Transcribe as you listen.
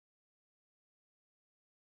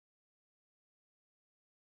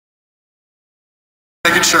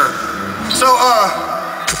Making sure. So,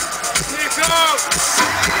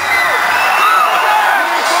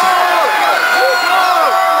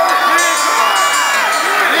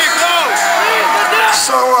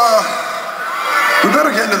 we better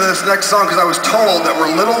get into this next song because I was told that we're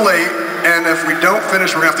a little late, and if we don't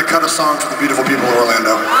finish, we're gonna have to cut a song for the beautiful people of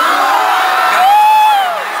Orlando.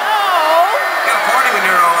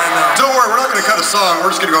 Don't worry, we're not gonna cut a song. We're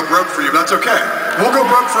just gonna go broke for you, but that's okay. We'll go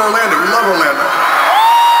broke for Orlando. We love Orlando.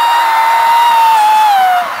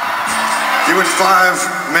 You went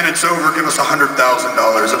 5 minutes over, give us $100,000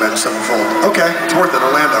 and then sevenfold. Okay, it's worth it,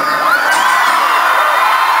 Orlando.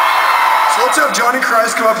 So let's have Johnny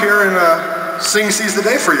Christ come up here and sing Seize the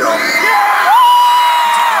Day for y'all.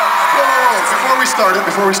 Whoa, before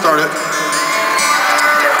we start it.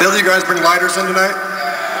 The other you guys bring lighters in tonight?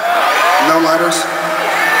 No lighters?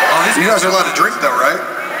 You guys are allowed to drink though, right?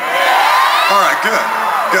 All right, good.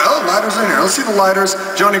 Oh, lighters in here. Let's see the lighters.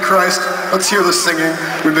 Johnny Christ. Let's hear the singing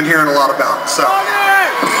we've been hearing a lot about. So,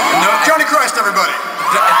 Johnny Christ, everybody.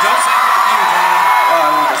 Don't sing like you, Johnny. Oh, I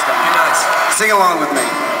love this guy. Be nice. Sing along with me.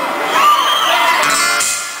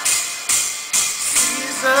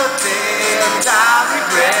 Seize the day and I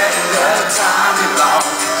regret the time we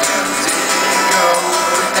lost and didn't go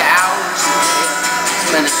without you.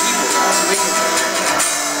 Too many people lost me.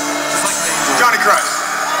 Johnny Christ.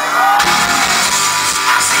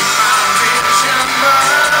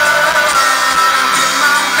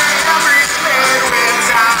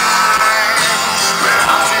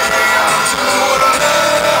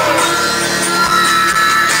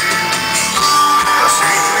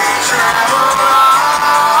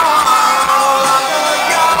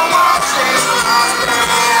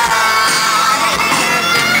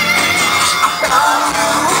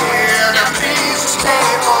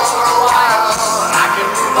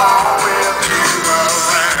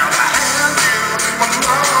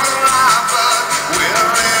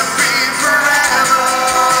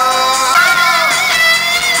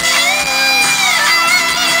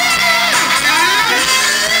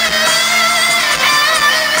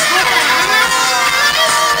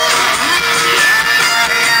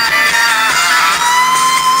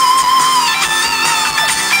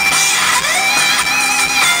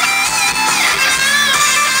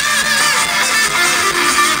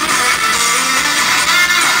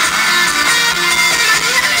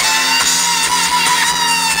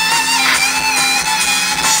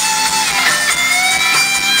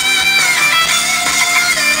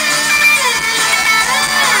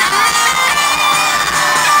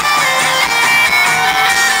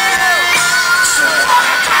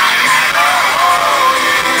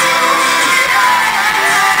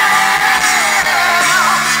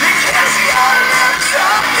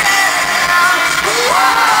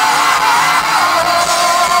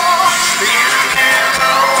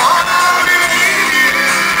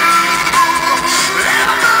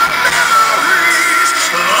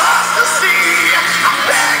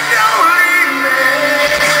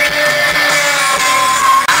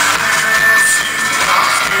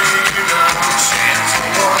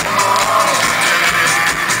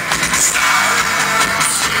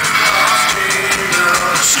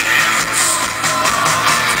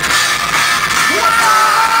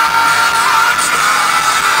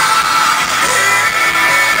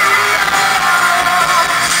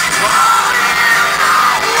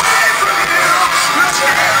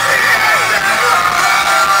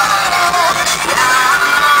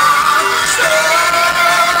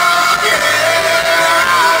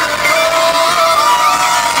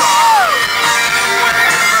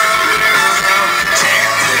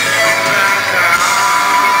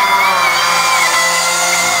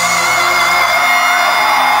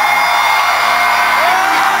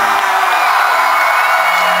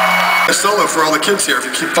 Solo for all the kids here if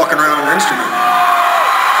you keep fucking around on your instrument.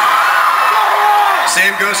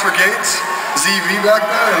 Same goes for Gates, ZV back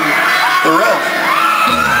there, and the Rev.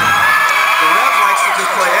 The Rev likes to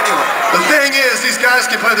just play anyway. The thing is, these guys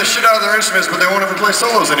can play the shit out of their instruments, but they won't ever play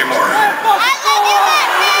solos anymore.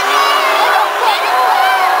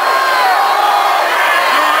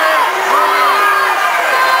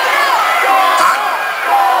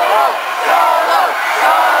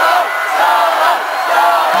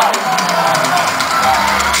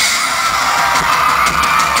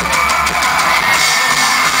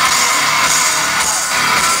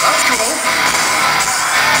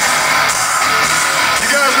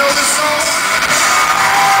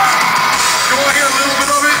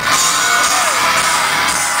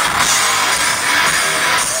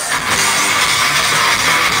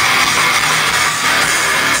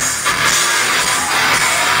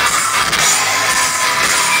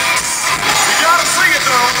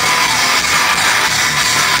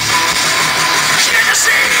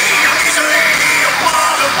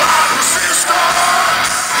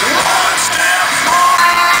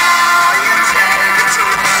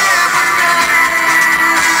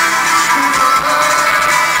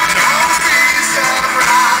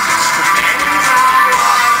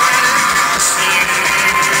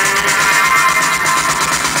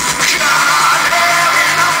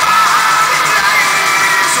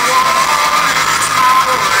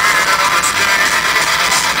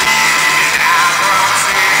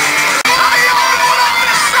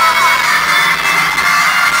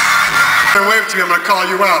 and wave to me, I'm gonna call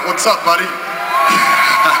you out. What's up, buddy?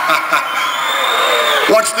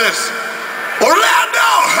 Watch this.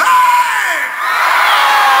 Orlando!